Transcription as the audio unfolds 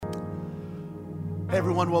Hey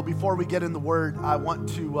everyone, well before we get in the Word, I want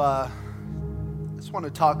to just want to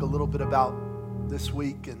talk a little bit about this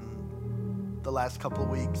week and the last couple of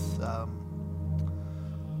weeks.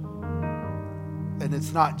 And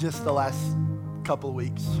it's not just the last couple of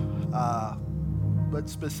weeks, but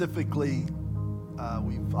specifically,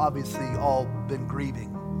 we've obviously all been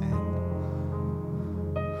grieving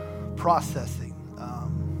and processing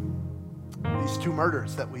these two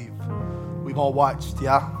murders that we've all watched,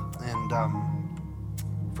 yeah? And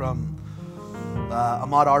from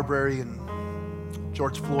Ahmaud Arbery and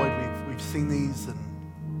George Floyd, we've seen these, and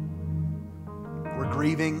we're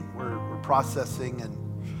grieving, we're processing, and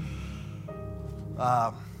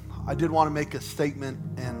I did want to make a statement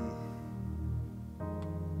and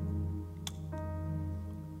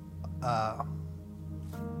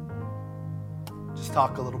just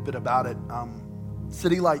talk a little bit about it.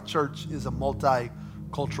 City Light Church is a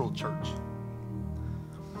multicultural church.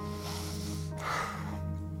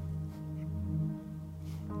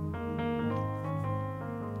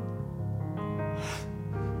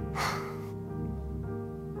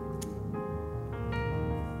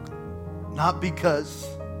 Not because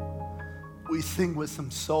we sing with some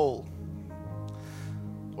soul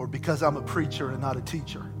or because I'm a preacher and not a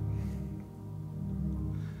teacher.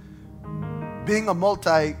 Being a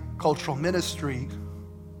multicultural ministry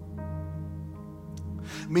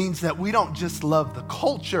means that we don't just love the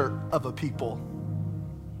culture of a people.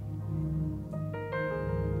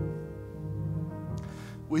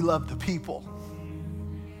 We love the people.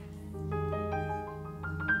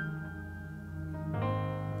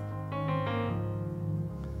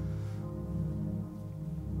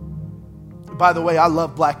 By the way, I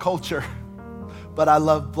love black culture, but I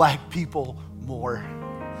love black people more.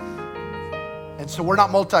 And so we're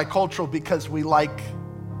not multicultural because we like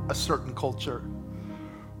a certain culture.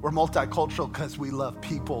 We're multicultural because we love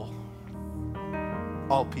people,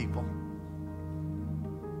 all people.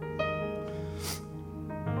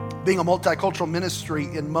 Being a multicultural ministry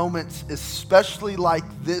in moments, especially like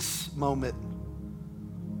this moment,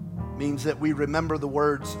 means that we remember the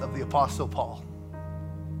words of the Apostle Paul.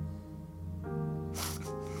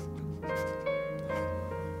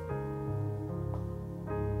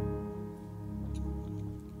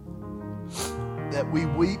 That we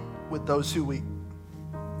weep with those who weep.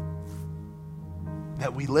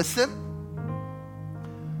 That we listen.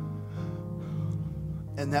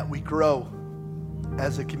 And that we grow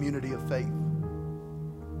as a community of faith.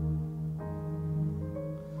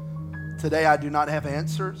 Today I do not have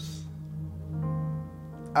answers.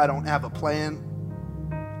 I don't have a plan.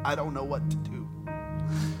 I don't know what to do.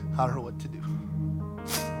 I don't know what to do.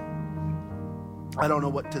 I don't know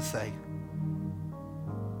what to say.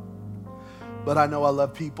 But I know I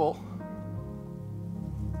love people,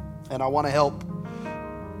 and I want to help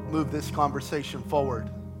move this conversation forward.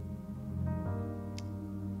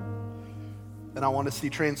 And I want to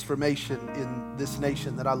see transformation in this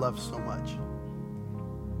nation that I love so much.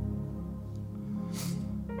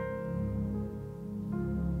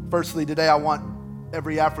 Firstly, today I want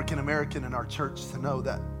every African American in our church to know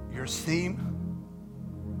that you're seen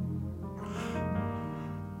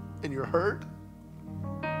and you're heard.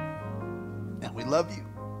 And we love you.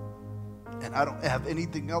 And I don't have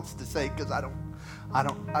anything else to say because I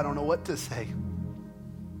don't know what to say.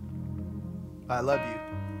 I love you.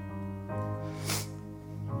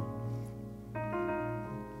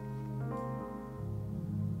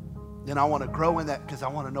 And I want to grow in that because I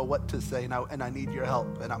want to know what to say, and I need your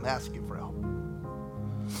help, and I'm asking for help.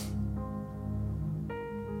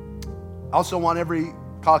 I also want every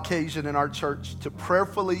Caucasian in our church to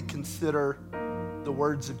prayerfully consider the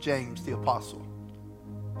words of James, the apostle.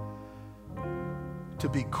 To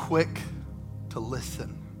be quick to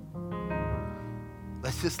listen.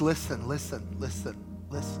 Let's just listen. Just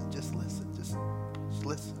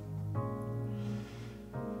listen.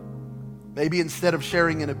 Maybe instead of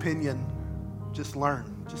sharing an opinion, just learn.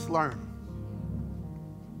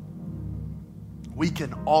 We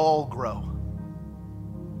can all grow.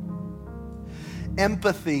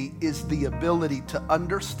 Empathy is the ability to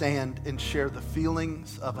understand and share the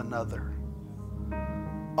feelings of another.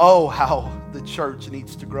 Oh, how the church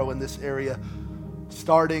needs to grow in this area,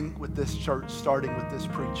 starting with this church, starting with this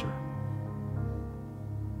preacher.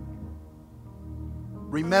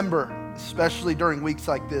 Remember, especially during weeks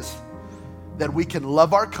like this, that we can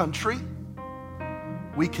love our country,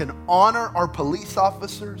 we can honor our police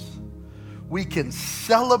officers, we can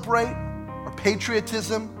celebrate our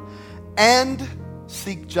patriotism, and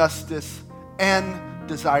seek justice and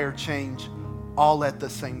desire change all at the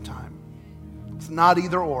same time. It's not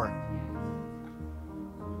either or.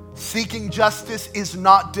 Seeking justice is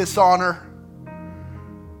not dishonor.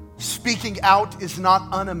 Speaking out is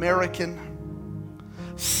not un-American.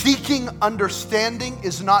 Seeking understanding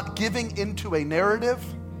is not giving into a narrative.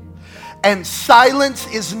 And silence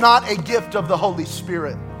is not a gift of the Holy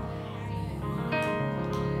Spirit.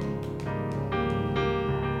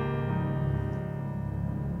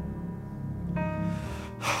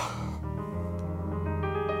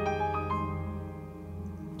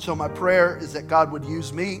 So my prayer is that God would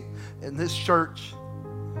use me in this church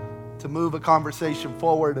to move a conversation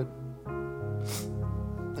forward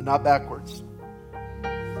and not backwards.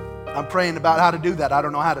 I'm praying about how to do that. I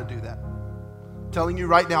don't know how to do that. I'm telling you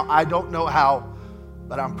right now, I don't know how,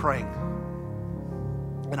 but I'm praying.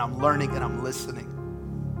 And I'm learning and I'm listening.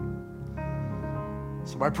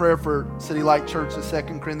 So my prayer for City Light Church is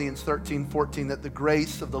 2 Corinthians 13:14, that the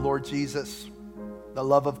grace of the Lord Jesus, the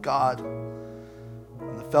love of God,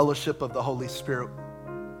 and the fellowship of the Holy Spirit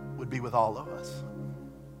would be with all of us.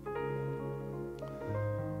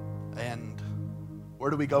 And where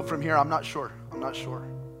do we go from here? I'm not sure. But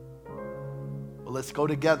let's go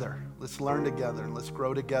together. Let's learn together and let's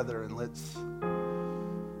grow together and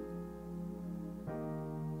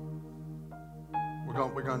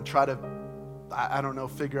we're going to try to, I don't know,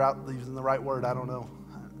 figure out using the right word. I don't know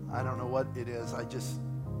what it is. I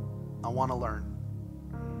want to learn.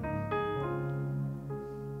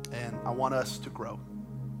 And I want us to grow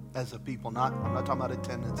as a people. I'm not talking about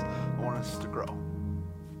attendance. I want us to grow.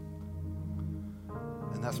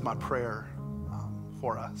 And that's my prayer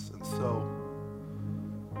for us. And so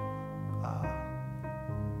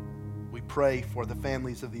we pray for the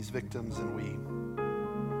families of these victims, and we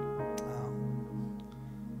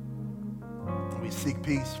seek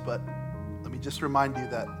peace. But let me just remind you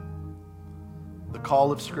that the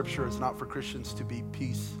call of Scripture is not for Christians to be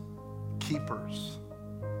peacekeepers,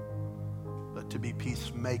 but to be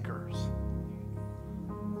peacemakers.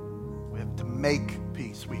 We have to make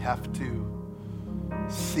peace. We have to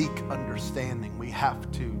seek understanding. We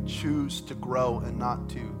have to choose to grow and not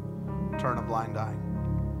to turn a blind eye.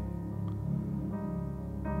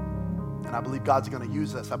 And I believe God's going to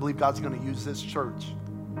use us. I believe God's going to use this church.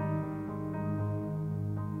 I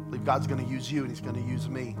believe God's going to use you, and He's going to use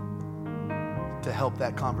me to help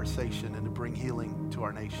that conversation and to bring healing to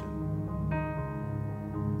our nation.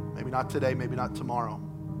 Maybe not today, maybe not tomorrow.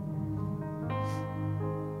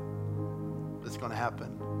 But it's going to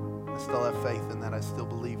happen. I still have faith in that. I still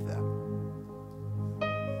believe that.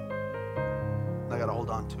 And I got to hold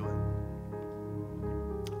on to it.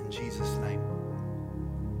 In Jesus' name.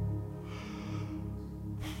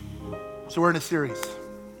 So we're in a series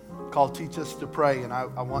called Teach Us to Pray, and I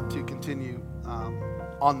want to continue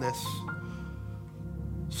on this.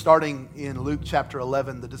 Starting in Luke chapter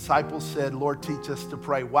 11, the disciples said, Lord, teach us to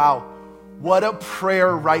pray. Wow, what a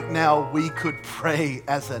prayer right now we could pray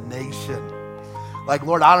as a nation. Like,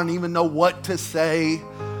 Lord, I don't even know what to say.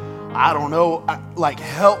 I don't know. Like,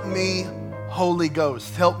 help me, Holy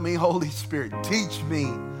Ghost. Help me, Holy Spirit. Teach me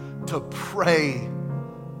to pray.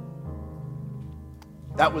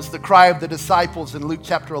 That was the cry of the disciples in Luke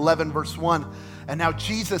chapter 11, verse 1. And now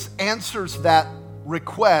Jesus answers that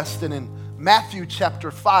request. And in Matthew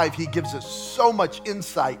chapter 5, he gives us so much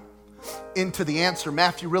insight into the answer.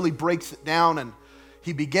 Matthew really breaks it down, and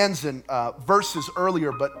he begins in verses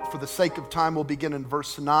earlier, but for the sake of time, we'll begin in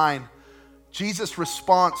verse 9. Jesus'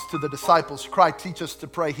 response to the disciples' cry, teach us to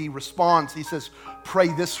pray. He responds, he says, pray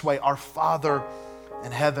this way, our Father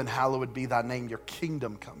in heaven, hallowed be thy name. Your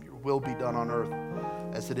kingdom come, your will be done on earth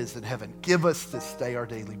as it is in heaven. Give us this day our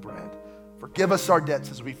daily bread. Forgive us our debts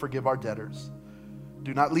as we forgive our debtors.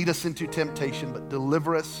 Do not lead us into temptation, but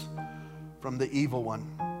deliver us from the evil one.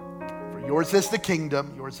 For yours is the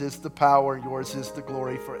kingdom, yours is the power, yours is the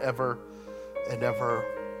glory forever and ever.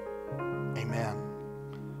 Amen.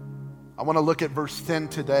 I want to look at verse 10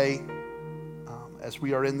 today as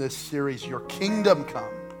we are in this series. Your kingdom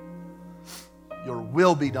come, your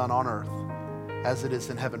will be done on earth as it is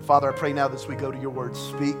in heaven. Father, I pray now as we go to your word,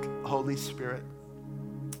 speak, Holy Spirit.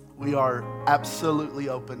 We are absolutely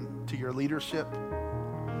open to your leadership,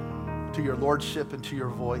 to your lordship, and to your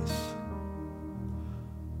voice.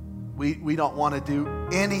 We don't want to do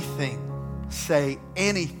anything, say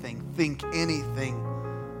anything, think anything,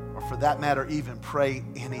 or for that matter, even pray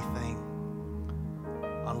anything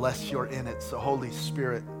unless you're in it. So Holy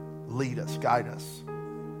Spirit, lead us, guide us,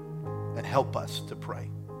 and help us to pray.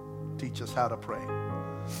 Teach us how to pray.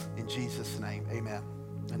 In Jesus' name, amen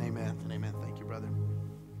and amen and amen. Thank you, brother.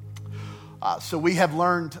 So we have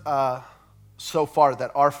learned so far that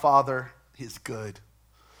our Father is good.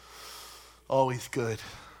 Oh, he's good.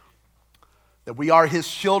 That we are his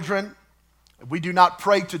children. We do not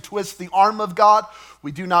pray to twist the arm of God.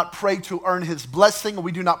 We do not pray to earn his blessing.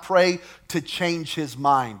 We do not pray to change his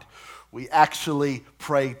mind. We actually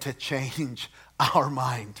pray to change our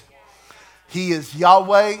mind. He is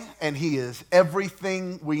Yahweh, and he is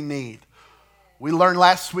everything we need. We learned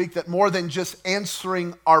last week that more than just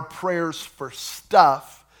answering our prayers for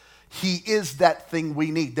stuff, he is that thing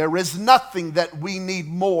we need. There is nothing that we need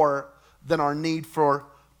more than our need for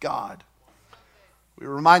God. We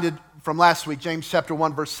were reminded from last week, James chapter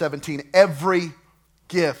 1, verse 17, every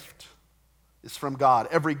gift is from God.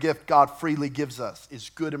 Every gift God freely gives us is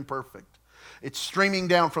good and perfect. It's streaming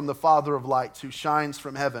down from the Father of lights, who shines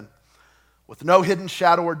from heaven with no hidden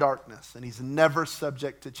shadow or darkness, and he's never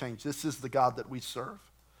subject to change. This is the God that we serve.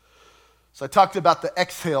 So I talked about the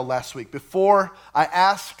exhale last week. Before I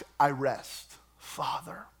ask, I rest.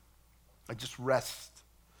 Father, I just rest.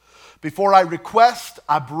 Before I request,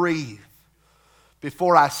 I breathe.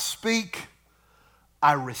 Before I speak,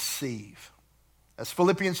 I receive. As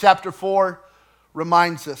Philippians chapter 4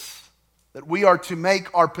 reminds us that we are to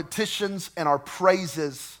make our petitions and our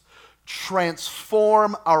praises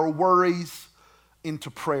transform our worries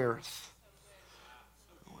into prayers.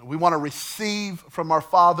 We want to receive from our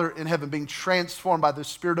Father in heaven, being transformed by the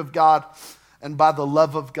Spirit of God and by the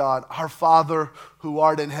love of God. Our Father who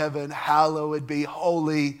art in heaven, hallowed be,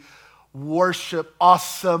 holy, worship,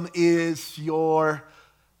 awesome is your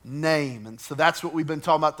name. And so that's what we've been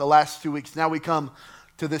talking about the last 2 weeks. Now we come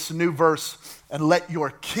to this new verse, and let your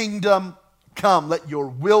kingdom come, let your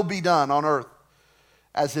will be done on earth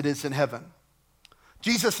as it is in heaven.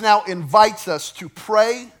 Jesus now invites us to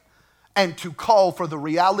pray and to call for the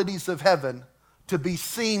realities of heaven to be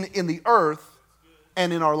seen in the earth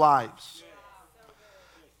and in our lives.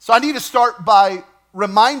 So I need to start by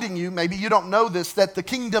reminding you, maybe you don't know this, that the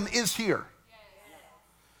kingdom is here.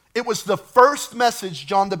 It was the first message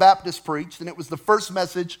John the Baptist preached, and it was the first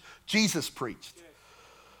message Jesus preached.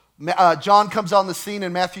 John comes on the scene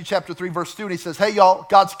in Matthew chapter 3, verse 2, and he says, hey y'all,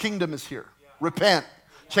 God's kingdom is here. Repent.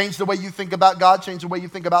 Change the way you think about God. Change the way you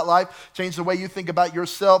think about life. Change the way you think about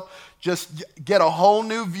yourself. Just get a whole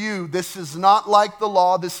new view. This is not like the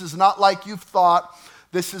law. This is not like you've thought.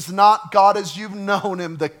 This is not God as you've known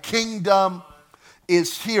him. The kingdom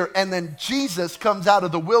is here. And then Jesus comes out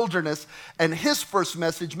of the wilderness, and his first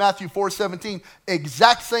message, Matthew 4:17,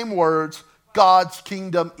 exact same words, God's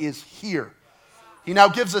kingdom is here. He now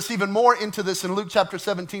gives us even more into this in Luke chapter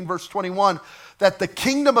 17, verse 21, that the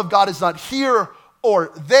kingdom of God is not here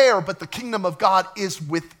or there, but the kingdom of God is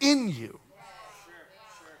within you.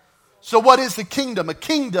 So what is a kingdom? A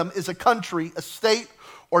kingdom is a country, a state,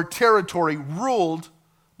 or territory ruled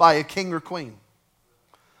by a king or queen.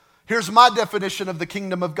 Here's my definition of the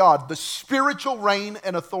kingdom of God: the spiritual reign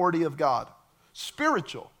and authority of God.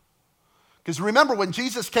 Spiritual. Because remember, when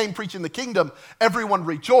Jesus came preaching the kingdom, everyone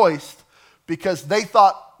rejoiced because they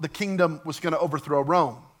thought the kingdom was going to overthrow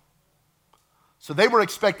Rome. So they were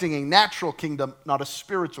expecting a natural kingdom, not a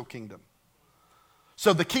spiritual kingdom.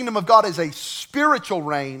 So the kingdom of God is a spiritual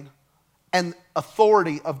reign and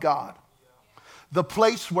authority of God. The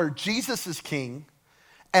place where Jesus is king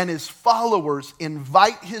and his followers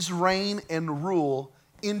invite his reign and rule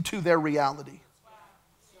into their reality.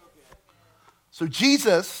 So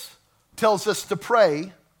Jesus tells us to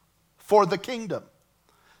pray for the kingdom.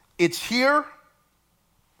 It's here,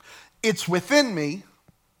 it's within me,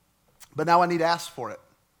 but now I need to ask for it.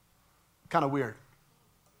 Kind of weird.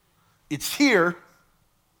 It's here,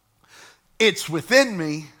 it's within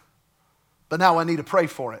me, but now I need to pray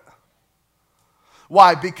for it.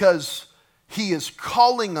 Why? Because he is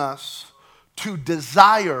calling us to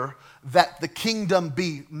desire that the kingdom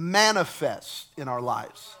be manifest in our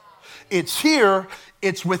lives. It's here,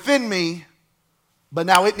 it's within me, but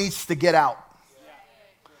now it needs to get out.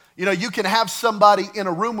 You know, you can have somebody in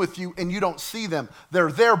a room with you and you don't see them.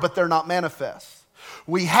 They're there, but they're not manifest.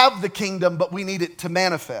 We have the kingdom, but we need it to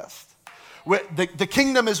manifest. The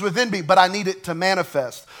kingdom is within me, but I need it to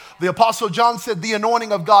manifest. The Apostle John said, the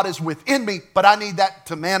anointing of God is within me, but I need that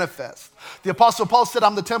to manifest. The Apostle Paul said,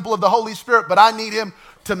 I'm the temple of the Holy Spirit, but I need him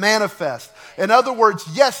to manifest. In other words,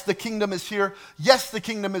 yes, the kingdom is here. Yes, the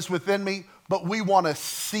kingdom is within me, but we want to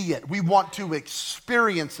see it. We want to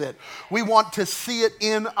experience it. We want to see it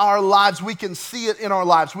in our lives. We can see it in our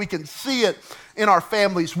lives. We can see it in our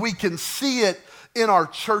families. We can see it in our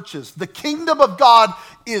churches. The kingdom of God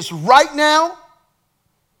is right now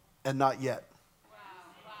and not yet.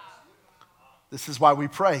 This is why we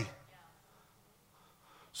pray.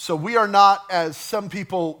 So we are not, as some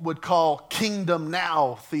people would call, kingdom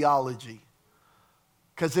now theology.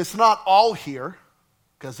 Because it's not all here.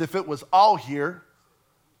 Because if it was all here,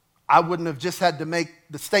 I wouldn't have just had to make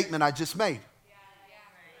the statement I just made.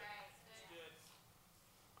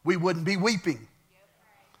 we wouldn't be weeping.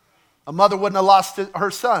 A mother wouldn't have lost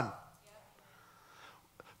her son.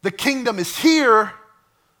 The kingdom is here.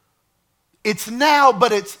 It's now,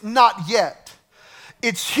 but it's not yet.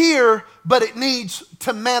 It's here, but it needs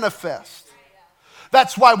to manifest.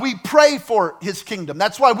 That's why we pray for his kingdom.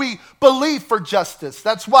 That's why we believe for justice.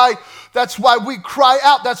 That's why we cry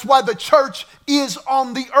out. That's why the church is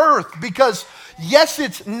on the earth. Because yes,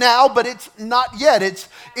 it's now, but it's not yet.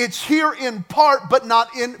 It's here in part, but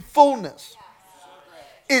not in fullness.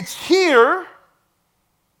 It's here,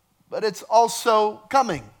 but it's also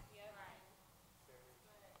coming.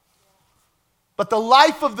 But the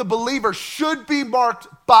life of the believer should be marked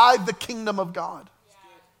by the kingdom of God.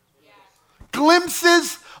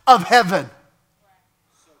 Glimpses of heaven.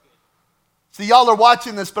 See, y'all are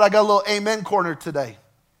watching this, but I got a little amen corner today.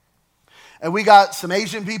 And we got some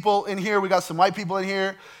Asian people in here, we got some white people in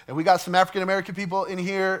here, and we got some African American people in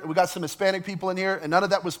here, and we got some Hispanic people in here, and none of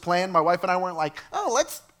that was planned. My wife and I weren't like, oh,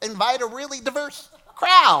 let's invite a really diverse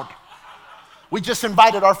crowd. We just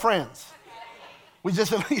invited our friends.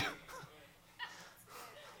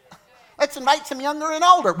 Let's invite some younger and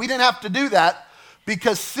older. We didn't have to do that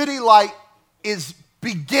because City Light is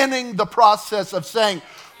beginning the process of saying,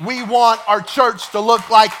 we want our church to look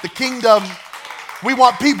like the kingdom. We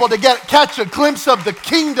want people to catch a glimpse of the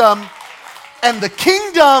kingdom. And the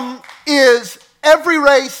kingdom is every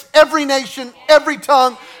race, every nation, every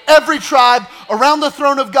tongue, every tribe around the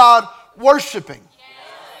throne of God worshiping.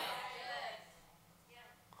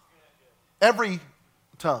 Every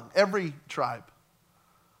tongue, every tribe.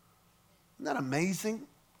 Isn't that amazing?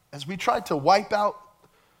 As we try to wipe out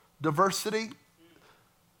diversity,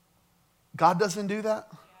 God doesn't do that.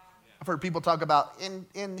 I've heard people talk about,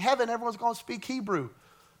 in heaven, everyone's going to speak Hebrew.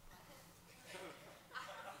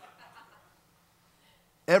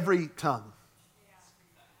 Every tongue,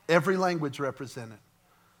 every language represented,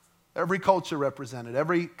 every culture represented,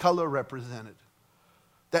 every color represented.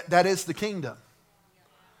 That is the kingdom.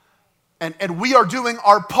 And we are doing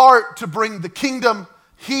our part to bring the kingdom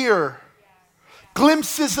here.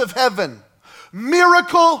 Glimpses of heaven.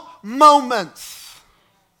 Miracle moments.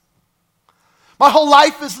 My whole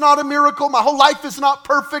life is not a miracle. My whole life is not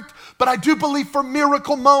perfect, but I do believe for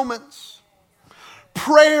miracle moments.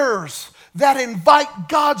 Prayers that invite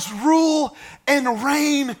God's rule and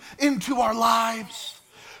reign into our lives.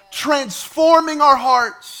 Transforming our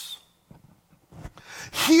hearts.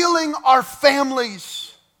 Healing our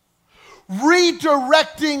families.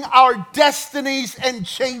 Redirecting our destinies and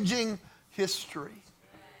changing history.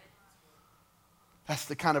 That's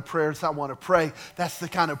the kind of prayers I want to pray. That's the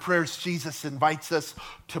kind of prayers Jesus invites us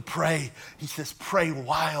to pray. He says, pray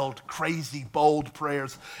wild, crazy, bold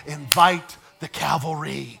prayers. Invite the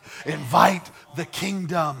cavalry. Invite the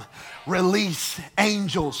kingdom. Release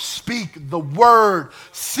angels. Speak the word.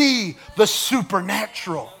 See the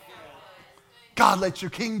supernatural. God, let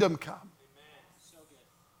your kingdom come.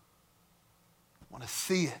 I want to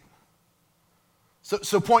see it.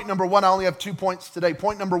 So point number one, I only have 2 points today.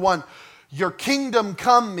 Point number one, your kingdom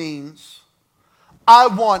come means I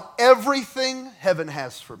want everything heaven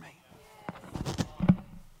has for me.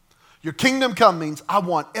 Your kingdom come means I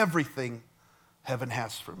want everything heaven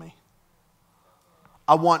has for me.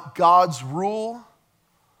 I want God's rule,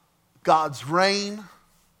 God's reign,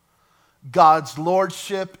 God's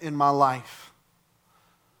lordship in my life.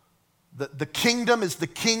 The kingdom is the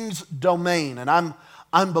king's domain, and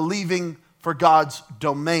I'm believing for God's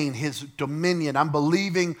domain, his dominion. I'm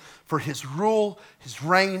believing for his rule, his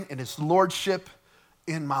reign, and his lordship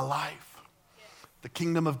in my life. The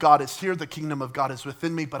kingdom of God is here. The kingdom of God is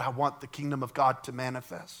within me, but I want the kingdom of God to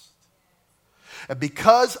manifest. And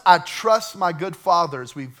because I trust my good Father,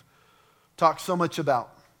 as we've talked so much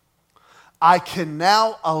about, I can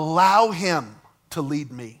now allow him to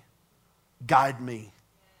lead me, guide me,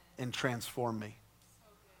 and transform me.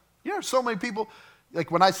 You know, so many people,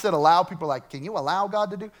 like when I said allow, people are like, can you allow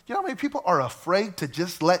God to do? You know how many people are afraid to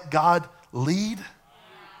just let God lead?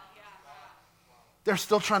 They're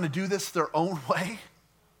still trying to do this their own way.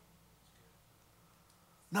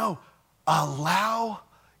 No, allow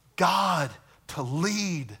God to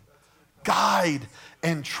lead, guide,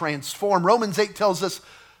 and transform. Romans 8 tells us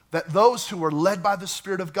that those who are led by the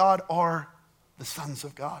Spirit of God are the sons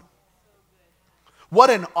of God. What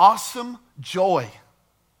an awesome joy.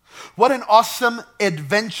 What an awesome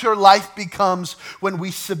adventure life becomes when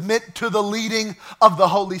we submit to the leading of the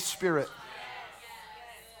Holy Spirit.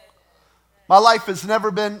 My life has never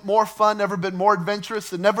been more fun, never been more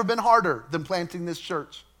adventurous, and never been harder than planting this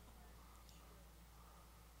church.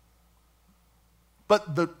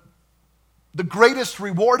 But the greatest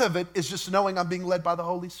reward of it is just knowing I'm being led by the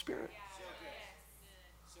Holy Spirit.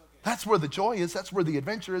 That's where the joy is. That's where the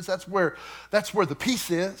adventure is. That's where the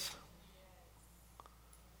peace is.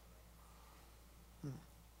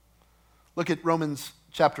 Look at Romans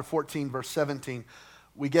chapter 14, verse 17.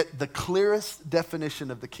 We get the clearest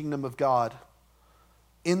definition of the kingdom of God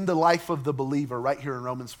in the life of the believer right here in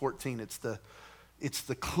Romans 14. It's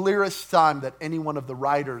the clearest time that any one of the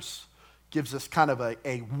writers gives us kind of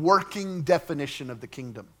a working definition of the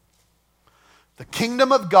kingdom. The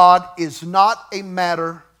kingdom of God is not a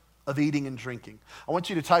matter of eating and drinking. I want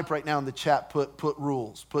you to type right now in the chat, put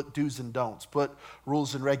rules, put do's and don'ts, put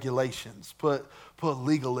rules and regulations, put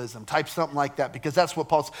legalism, type something like that, because that's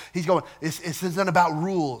what he's going, this isn't about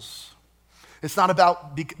rules. It's not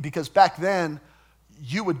about, because back then,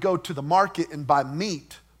 you would go to the market and buy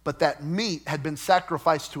meat, but that meat had been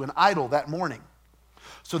sacrificed to an idol that morning.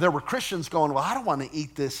 So there were Christians going, well, I don't want to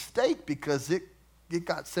eat this steak because it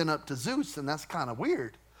got sent up to Zeus, and that's kind of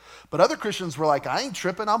weird. But other Christians were like, I ain't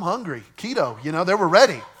tripping, I'm hungry. Keto, they were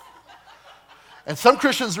ready. And some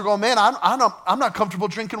Christians were going, man, I'm not comfortable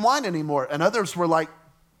drinking wine anymore. And others were like,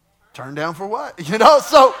 turn down for what?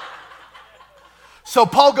 So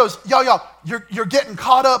Paul goes, y'all, you're getting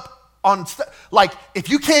caught up on, like, if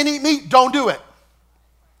you can't eat meat, don't do it.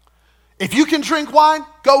 If you can drink wine,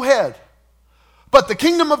 go ahead. But the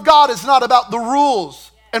kingdom of God is not about the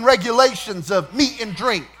rules and regulations of meat and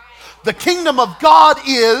drink. The kingdom of God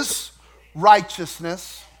is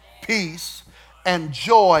righteousness, peace, and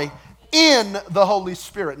joy in the Holy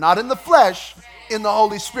Spirit. Not in the flesh, in the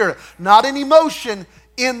Holy Spirit. Not in emotion,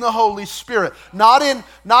 in the Holy Spirit. Not in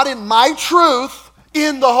my truth,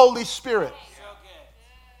 in the Holy Spirit.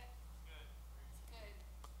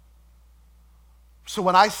 So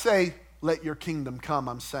when I say, let your kingdom come,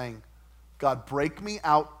 I'm saying, God, break me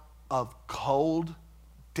out of cold,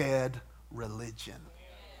 dead religion.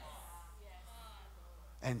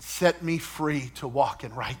 And set me free to walk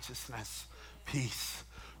in righteousness, peace,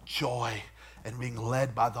 joy, and being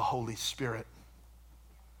led by the Holy Spirit.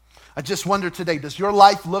 I just wonder today, does your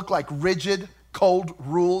life look like rigid, cold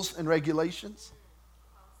rules and regulations?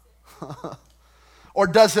 Or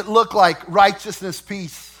does it look like righteousness,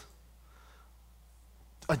 peace,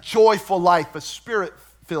 a joyful life, a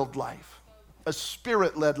spirit-filled life, a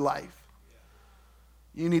spirit-led life?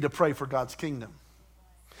 You need to pray for God's kingdom.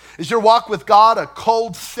 Is your walk with God a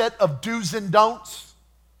cold set of do's and don'ts?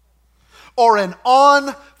 Or an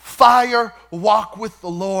on-fire walk with the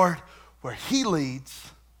Lord where He leads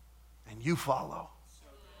and you follow?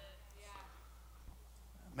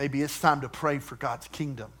 Maybe it's time to pray for God's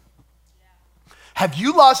kingdom. Have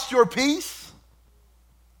you lost your peace?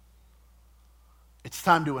 It's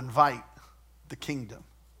time to invite the kingdom.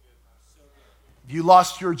 Have you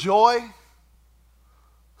lost your joy?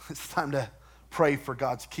 It's time to pray for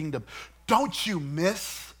God's kingdom. Don't you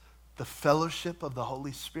miss the fellowship of the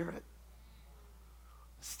Holy Spirit?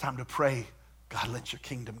 It's time to pray, God, let your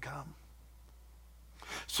kingdom come.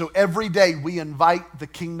 So every day we invite the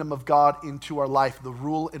kingdom of God into our life, the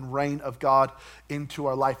rule and reign of God into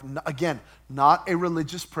our life. Again, not a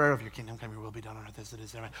religious prayer of your kingdom come, your will be done on earth as it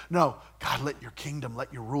is in heaven. No, God, let your kingdom,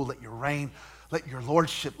 let your rule, let your reign, let your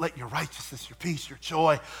lordship, let your righteousness, your peace, your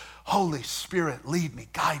joy. Holy Spirit, lead me,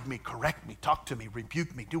 guide me, correct me, talk to me,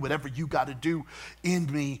 rebuke me, do whatever you got to do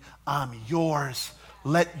in me. I'm yours.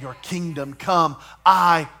 Let your kingdom come.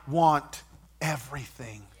 I want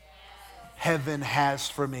everything heaven has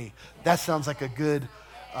for me. That sounds like a good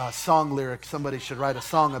song lyric. Somebody should write a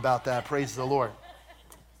song about that. Praise the Lord.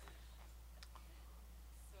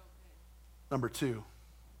 Number 2,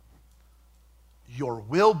 your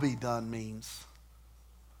will be done means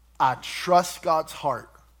I trust God's heart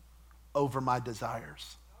over my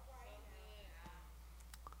desires.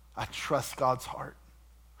 I trust God's heart.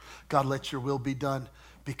 God, let your will be done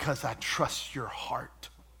because I trust your heart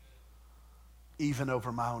even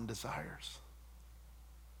over my own desires.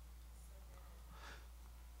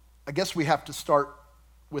 I guess we have to start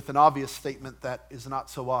with an obvious statement that is not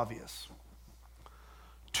so obvious.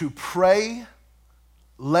 To pray,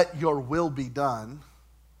 let your will be done,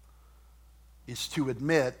 is to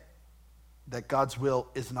admit that God's will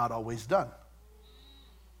is not always done.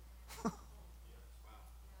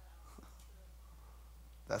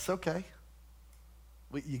 That's okay.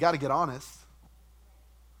 You got to get honest.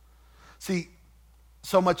 See,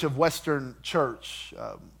 so much of Western church,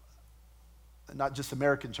 not just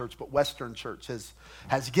American church, but Western church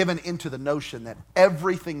has given into the notion that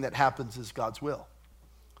everything that happens is God's will.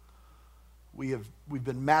 We've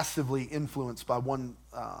been massively influenced by one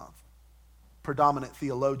predominant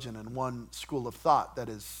theologian and one school of thought that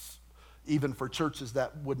is, even for churches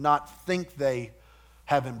that would not think they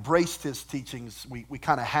have embraced his teachings, we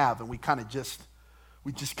kind of have, and we kind of just,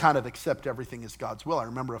 we just kind of accept everything as God's will. I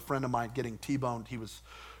remember a friend of mine getting T-boned. He was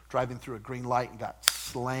driving through a green light and got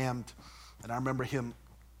slammed. And I remember him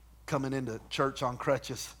coming into church on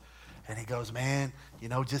crutches. And he goes, man,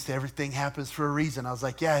 just everything happens for a reason. I was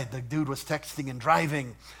like, yeah, the dude was texting and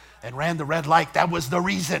driving and ran the red light. That was the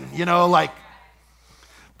reason,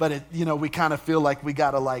 But, we kind of feel like we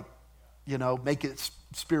got to make it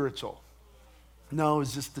spiritual. No, it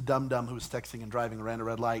was just the dum-dum who was texting and driving and ran the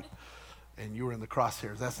red light. And you were in the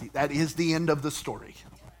crosshairs. That is the end of the story.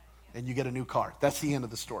 And you get a new car. That's the end of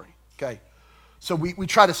the story, okay? So we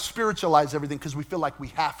try to spiritualize everything because we feel like we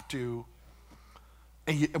have to.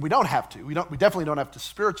 And we don't have to. We definitely don't have to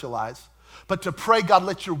spiritualize. But to pray, God,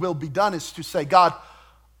 let your will be done is to say, God,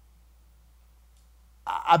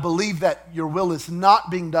 I believe that your will is not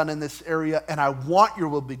being done in this area, and I want your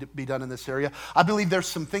will be done in this area. I believe there's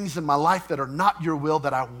some things in my life that are not your will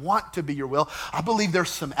that I want to be your will. I believe there's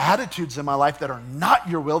some attitudes in my life that are not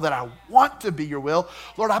your will that I want to be your will.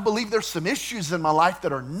 Lord, I believe there's some issues in my life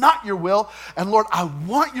that are not your will, and Lord, I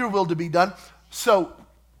want your will to be done. So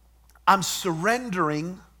I'm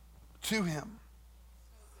surrendering to him.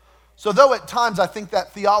 So though at times I think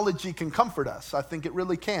that theology can comfort us, I think it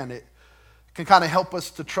really can. It can kind of help us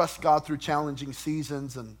to trust God through challenging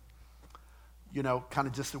seasons and, kind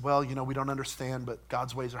of just, we don't understand, but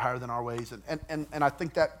God's ways are higher than our ways. And I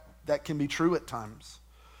think that can be true at times.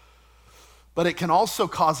 But it can also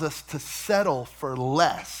cause us to settle for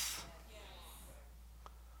less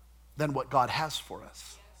than what God has for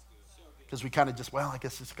us. Because we kind of just, I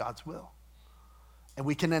guess it's God's will. And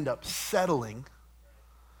we can end up settling,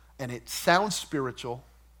 and it sounds spiritual,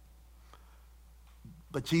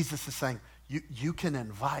 but Jesus is saying, you can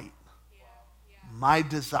invite my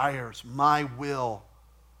desires, my will,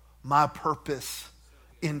 my purpose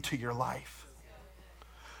into your life.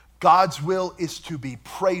 God's will is to be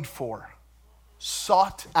prayed for,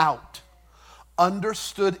 sought out,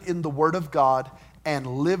 understood in the Word of God, and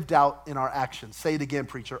lived out in our actions. Say it again,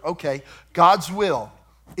 preacher. Okay, God's will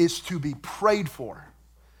is to be prayed for.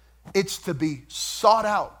 It's to be sought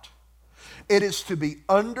out. It is to be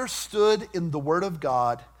understood in the Word of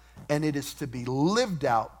God, and it is to be lived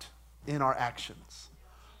out in our actions.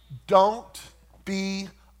 Don't be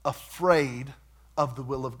afraid of the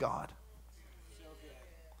will of God.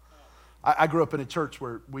 I grew up in a church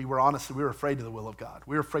where we were afraid of the will of God.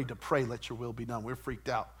 We were afraid to pray, let your will be done. We were freaked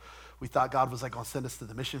out. We thought God was going to send us to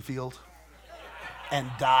the mission field and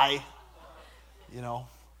die,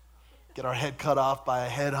 get our head cut off by a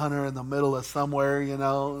headhunter in the middle of somewhere,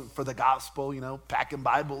 for the gospel, packing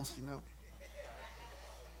Bibles,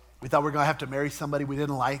 We thought we were going to have to marry somebody we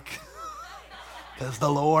didn't like because the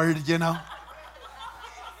Lord, the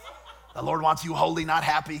Lord wants you holy, not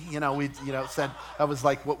happy. We said that was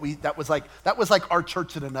like our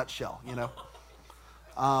church in a nutshell,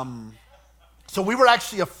 So we were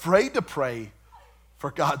actually afraid to pray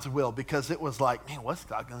for God's will because it was like, man, what's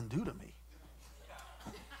God going to do to me?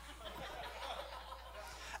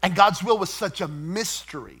 And God's will was such a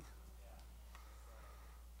mystery.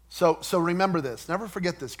 So remember this. Never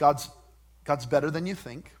forget this. God's better than you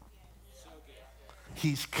think.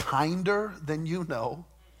 He's kinder than you know.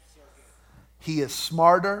 He is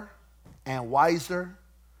smarter and wiser.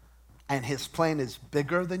 And his plan is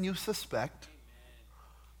bigger than you suspect.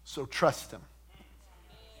 So trust him.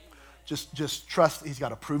 Just trust. He's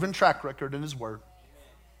got a proven track record in his word.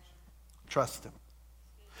 Trust him.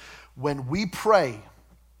 When we pray,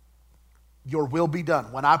 your will be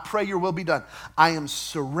done. When I pray, your will be done. I am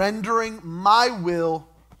surrendering my will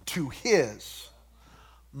to his,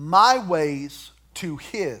 my ways to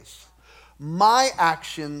his, my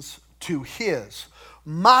actions to his,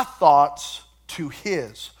 my thoughts to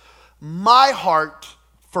his, my heart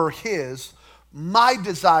for his, my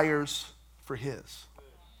desires for his.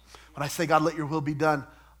 When I say, God, let your will be done,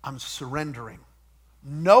 I'm surrendering,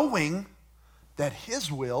 knowing that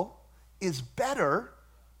his will is better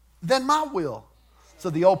than my will. So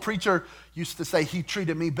the old preacher used to say, he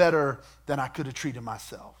treated me better than I could have treated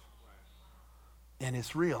myself. And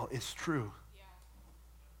it's real, it's true.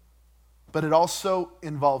 But it also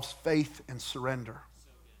involves faith and surrender.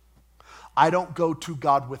 I don't go to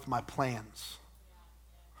God with my plans.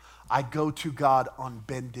 I go to God on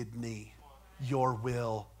bended knee. Your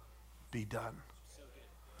will be done.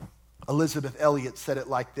 Elizabeth Elliot said it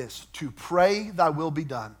like this: to pray thy will be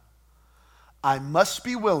done, I must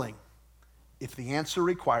be willing, if the answer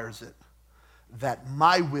requires it, that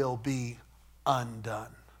my will be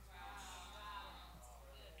undone.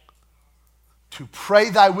 To pray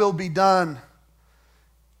thy will be done,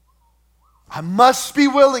 I must be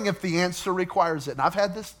willing if the answer requires it. And I've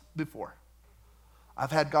had this before.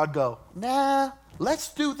 I've had God go, nah,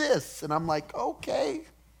 let's do this. And I'm like, okay.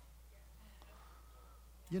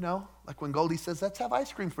 You know, like when Goldie says, let's have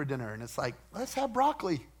ice cream for dinner. And it's like, let's have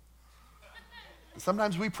broccoli. And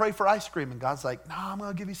sometimes we pray for ice cream and God's like, no, I'm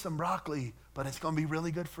going to give you some broccoli, but it's going to be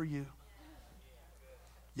really good for you.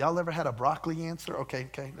 Y'all ever had a broccoli answer? Okay.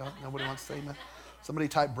 No, nobody wants to say that. Somebody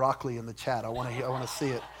type broccoli in the chat. I want to see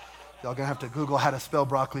it. Y'all going to have to Google how to spell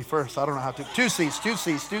broccoli first. I don't know how to. Two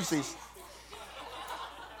C's.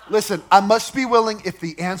 Listen, I must be willing, if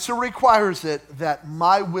the answer requires it, that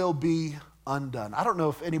my will be undone. I don't know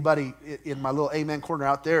if anybody in my little amen corner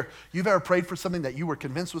out there, you've ever prayed for something that you were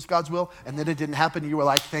convinced was God's will, and then it didn't happen, and you were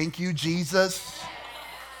like, thank you, Jesus.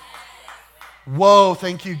 Whoa,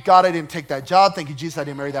 thank you, God, I didn't take that job. Thank you, Jesus, I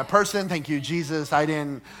didn't marry that person. Thank you, Jesus, I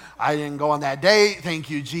didn't go on that date. Thank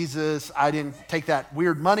you, Jesus, I didn't take that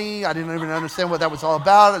weird money. I didn't even understand what that was all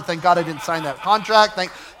about. Thank God I didn't sign that contract.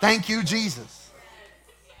 Thank you, Jesus.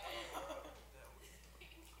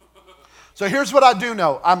 So here's what I do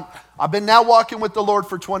know. I've been now walking with the Lord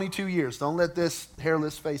for 22 years. Don't let this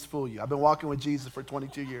hairless face fool you. I've been walking with Jesus for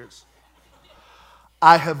 22 years.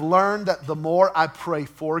 I have learned that the more I pray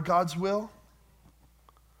for God's will,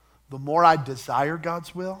 the more I desire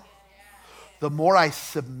God's will, the more I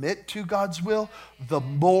submit to God's will, the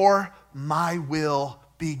more my will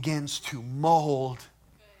begins to mold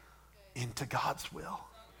into God's will.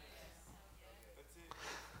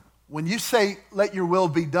 When you say, let your will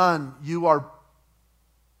be done, you are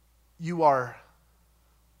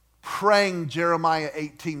praying Jeremiah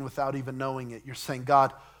 18 without even knowing it. You're saying,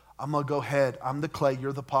 God, I'm going to go ahead. I'm the clay,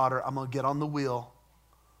 you're the potter. I'm going to get on the wheel.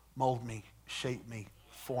 Mold me, shape me,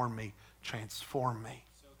 form me, transform me.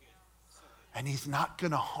 And he's not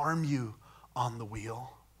going to harm you on the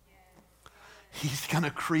wheel. He's going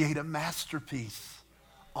to create a masterpiece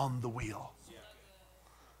on the wheel.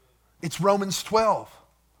 It's Romans 12.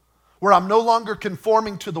 Where I'm no longer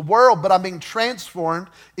conforming to the world, but I'm being transformed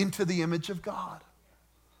into the image of God.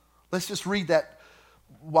 Let's just read that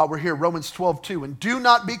while we're here. Romans 12:2. And do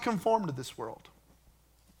not be conformed to this world,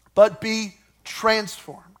 but be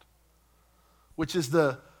transformed, which is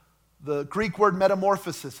the Greek word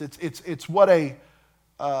metamorphosis. It's what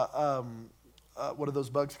what are those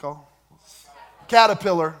bugs called?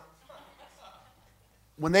 Caterpillar.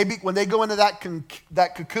 When they go into that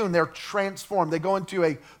cocoon, they're transformed. They go into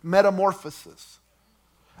a metamorphosis.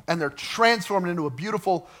 And they're transformed into a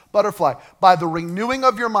beautiful butterfly by the renewing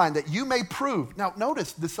of your mind, that you may prove. Now,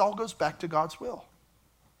 notice, this all goes back to God's will.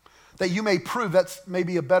 That you may prove, that's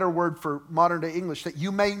maybe a better word for modern day English, that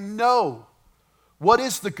you may know what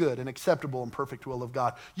is the good and acceptable and perfect will of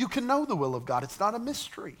God. You can know the will of God. It's not a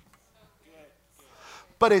mystery.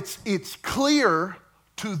 But it's clear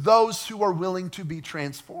to those who are willing to be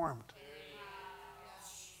transformed.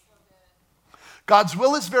 God's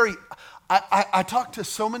will is very... I talk to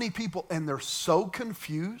so many people and they're so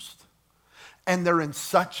confused and they're in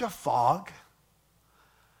such a fog.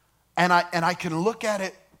 And I can look at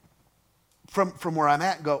it from where I'm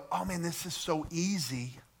at and go, oh man, this is so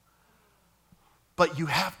easy. But you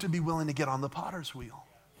have to be willing to get on the potter's wheel.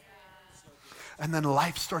 And then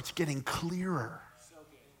life starts getting clearer.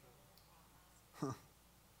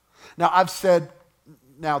 Now, I've said,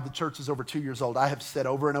 now the church is over 2 years old, I have said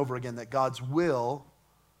over and over again that God's will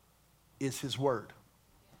is his word.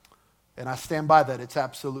 And I stand by that. It's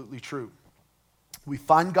absolutely true. We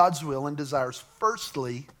find God's will and desires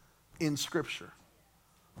firstly in Scripture.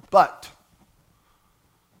 But,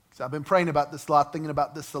 because I've been praying about this a lot, thinking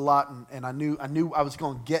about this a lot, and I knew I was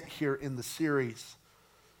going to get here in the series.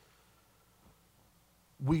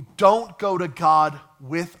 We don't go to God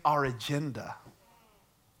with our agenda.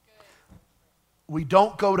 We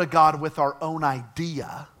don't go to God with our own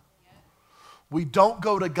idea. We don't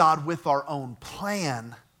go to God with our own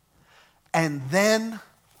plan and then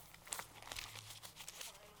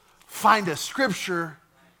find a scripture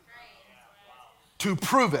to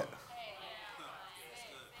prove it.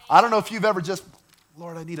 I don't know if you've ever just,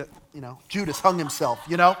 Lord, I need Judas hung himself,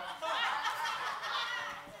 And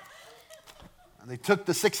they took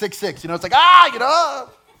the 666, it's like,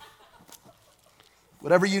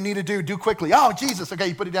 whatever you need to do quickly. Oh, Jesus. Okay,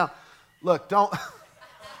 you put it down. Look, don't.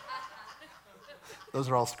 Those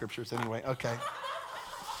are all scriptures anyway. Okay.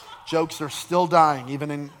 Jokes are still dying, even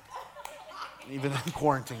in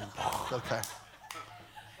quarantine. Okay.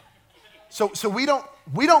 So we don't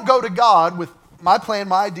go to God with my plan,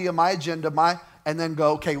 my idea, my agenda, and then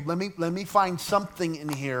go, okay, let me find something in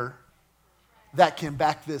here that can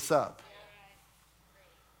back this up.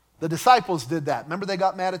 The disciples did that. Remember they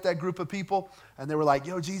got mad at that group of people? And they were like,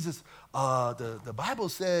 yo, Jesus, the Bible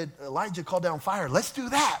said Elijah called down fire. Let's do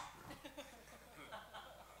that.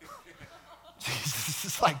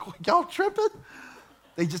 is like, y'all tripping?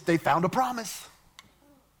 They found a promise.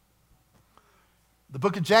 The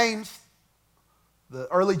book of James, the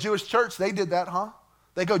early Jewish church, they did that, huh?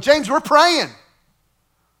 They go, James, we're praying.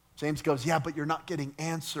 James goes, yeah, but you're not getting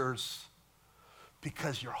answers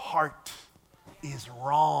because your heart is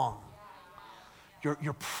wrong.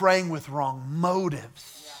 You're praying with wrong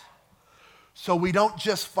motives. So we don't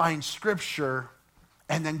just find scripture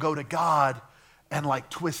and then go to God and like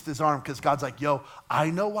twist his arm because God's like, yo,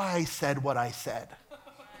 I know why I said what I said.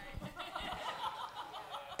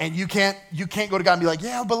 And you can't go to God and be like,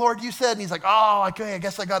 yeah, but Lord, you said. And he's like, oh, okay, I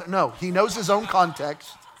guess I got it. No, he knows his own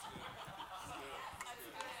context.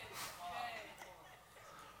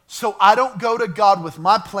 So I don't go to God with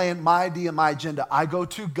my plan, my idea, my agenda. I go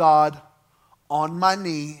to God on my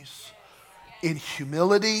knees in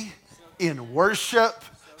humility, in worship,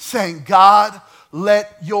 saying, God,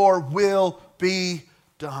 let your will be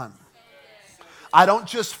done. I don't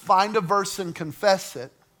just find a verse and confess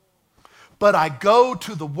it, but I go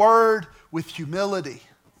to the word with humility,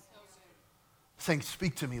 saying,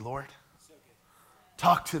 speak to me, Lord.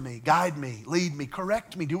 Talk to me, guide me, lead me,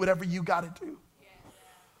 correct me, do whatever you got to do.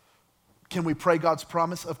 Can we pray God's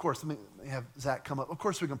promise? Of course. Let me have Zach come up. Of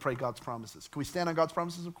course we can pray God's promises. Can we stand on God's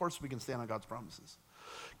promises? Of course we can stand on God's promises.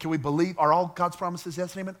 Can we believe, are all God's promises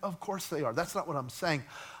yes and amen? Of course they are. That's not what I'm saying.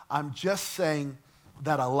 I'm just saying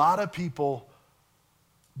that a lot of people,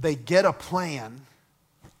 they get a plan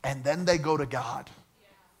and then they go to God.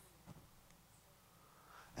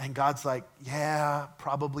 And God's like, yeah,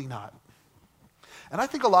 probably not. And I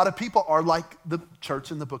think a lot of people are like the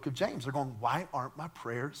church in the book of James. They're going, why aren't my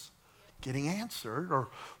prayers getting answered? Or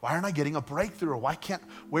why aren't I getting a breakthrough? Or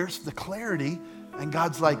where's the clarity? And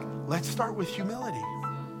God's like, let's start with humility.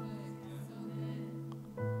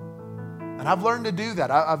 And I've learned to do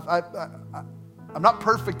that. I'm not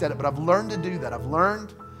perfect at it, but I've learned to do that. I've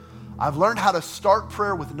learned how to start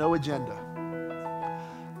prayer with no agenda.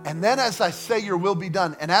 And then as I say your will be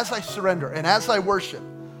done, and as I surrender, and as I worship,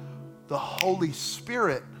 the Holy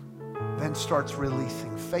Spirit then starts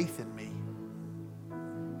releasing faith in me.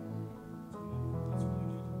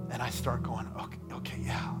 And I start going,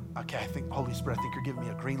 okay, I think, Holy Spirit, I think you're giving me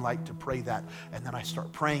a green light to pray that. And then I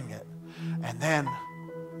start praying it. And then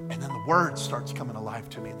the word starts coming alive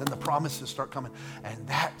to me. And then the promises start coming. And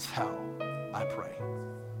that's how I pray.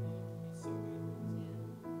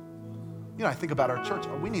 You know, I think about our church.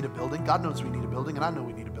 Oh, we need a building. God knows we need a building, and I know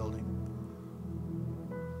we need a building.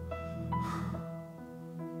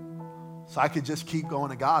 So I could just keep going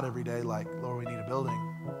to God every day like, Lord, we need a building.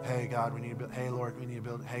 Hey, God, we need a building. Hey, Lord, we need a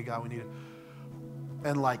building. Hey, God, we need it.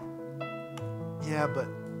 And like, yeah, but,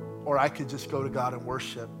 or I could just go to God and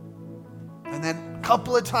worship. And then a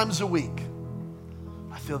couple of times a week,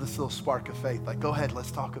 I feel this little spark of faith. Like, go ahead, let's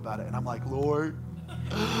talk about it. And I'm like, Lord,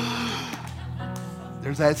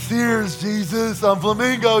 there's that Sears, Jesus, on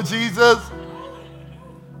Flamingo, Jesus.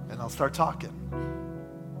 And I'll start talking.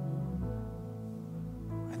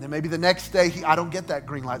 And then maybe the next day, I don't get that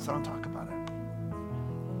green light, so I don't talk about it.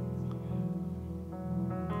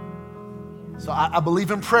 So I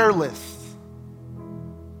believe in prayer lists.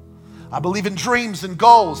 I believe in dreams and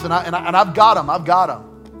goals, and I've got them.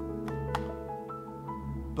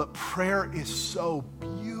 But prayer is so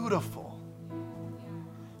beautiful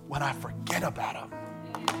when I forget about them.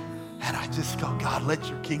 And I just go, God, let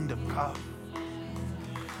your kingdom come.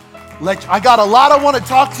 I got a lot I want to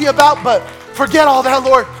talk to you about, but forget all that,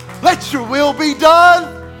 Lord. Let your will be done.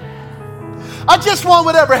 I just want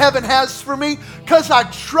whatever heaven has for me because I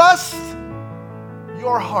trust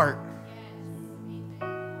your heart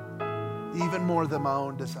even more than my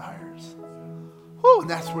own desires. Whew, and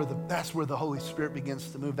that's where the Holy Spirit begins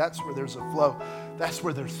to move. That's where there's a flow. That's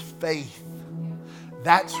where there's faith.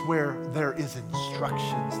 That's where there is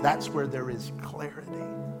instructions. That's where there is clarity.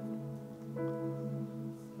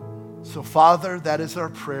 So, Father, that is our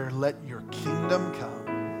prayer. Let your kingdom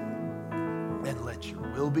come and let your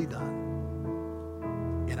will be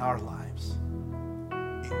done in our lives.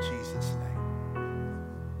 In Jesus' name.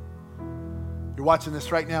 You're watching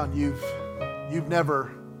this right now and you've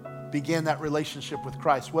never began that relationship with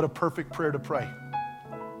Christ. What a perfect prayer to pray.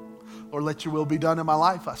 Lord, let your will be done in my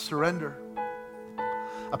life. I surrender.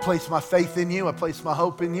 I place my faith in you. I place my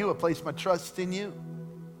hope in you. I place my trust in you.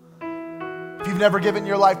 If you've never given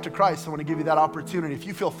your life to Christ, I want to give you that opportunity. If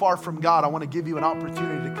you feel far from God, I want to give you an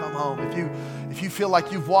opportunity to come home. If you feel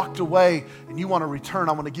like you've walked away and you want to return,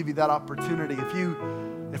 I want to give you that opportunity.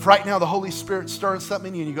 If right now the Holy Spirit's stirring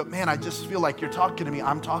something in you and you go, man, I just feel like you're talking to me,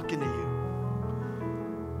 I'm talking to you.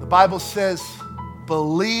 The Bible says,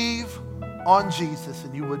 believe on Jesus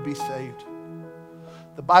and you would be saved.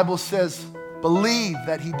 The Bible says, Believe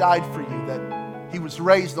that he died for you, that he was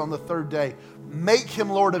raised on the third day. Make him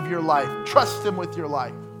Lord of your life. Trust him with your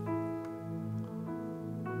life.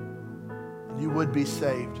 And you would be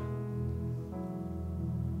saved.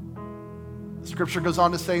 The scripture goes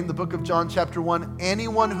on to say in the book of John chapter 1,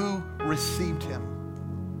 anyone who received him.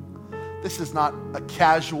 This is not a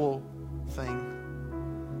casual thing.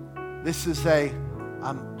 This is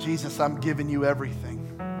Jesus, I'm giving you everything.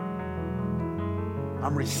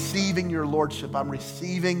 I'm receiving your lordship. I'm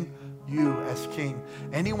receiving you as king.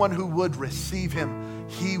 Anyone who would receive him,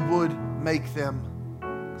 he would make them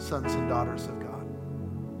sons and daughters of God.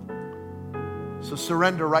 So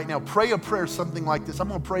surrender right now. Pray a prayer, something like this. I'm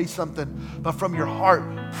going to pray something, but from your heart,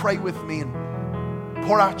 pray with me and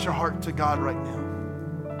pour out your heart to God right now.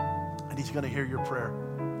 And he's going to hear your prayer.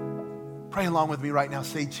 Pray along with me right now.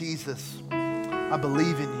 Say, Jesus, I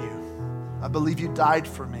believe in you. I believe you died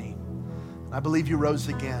for me. I believe you rose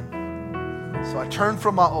again. So I turn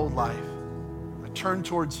from my old life. I turn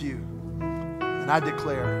towards you. And I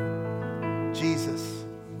declare, Jesus,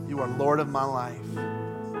 you are Lord of my life. Amen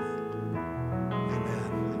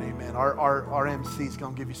and amen. Our MC is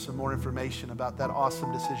going to give you some more information about that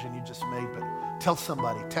awesome decision you just made. But tell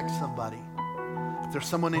somebody, text somebody. If there's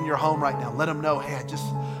someone in your home right now, let them know, hey, I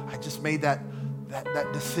just made that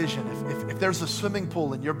decision. If there's a swimming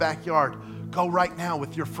pool in your backyard, go right now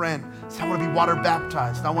with your friend. Say, I want to be water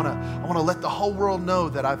baptized. I want to let the whole world know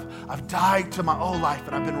that I've died to my old life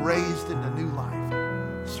and I've been raised into new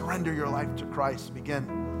life. Surrender your life to Christ.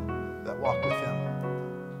 Begin that walk with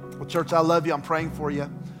him. Well, church, I love you. I'm praying for you.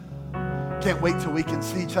 Can't wait till we can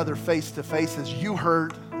see each other face to face. As you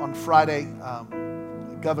heard on Friday,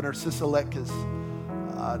 Governor Sisolak has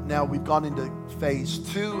now we've gone into phase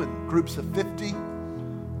 2 in groups of 50.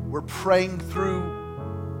 We're praying through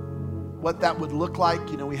what that would look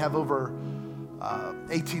like. You know, we have over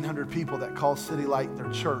 1,800 people that call City Light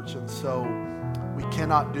their church, and so we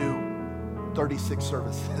cannot do 36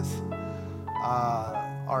 services.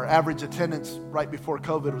 Our average attendance right before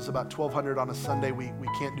COVID was about 1,200 on a Sunday. We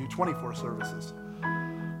can't do 24 services.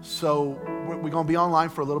 So we're going to be online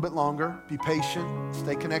for a little bit longer. Be patient.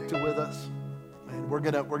 Stay connected with us. And we're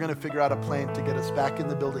gonna figure out a plan to get us back in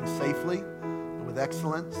the building safely and with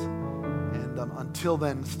excellence. And until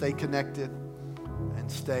then, stay connected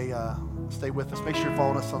and stay with us. Make sure you're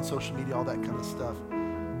following us on social media, all that kind of stuff,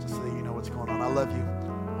 just so that you know what's going on. I love you.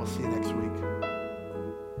 We'll see you next week.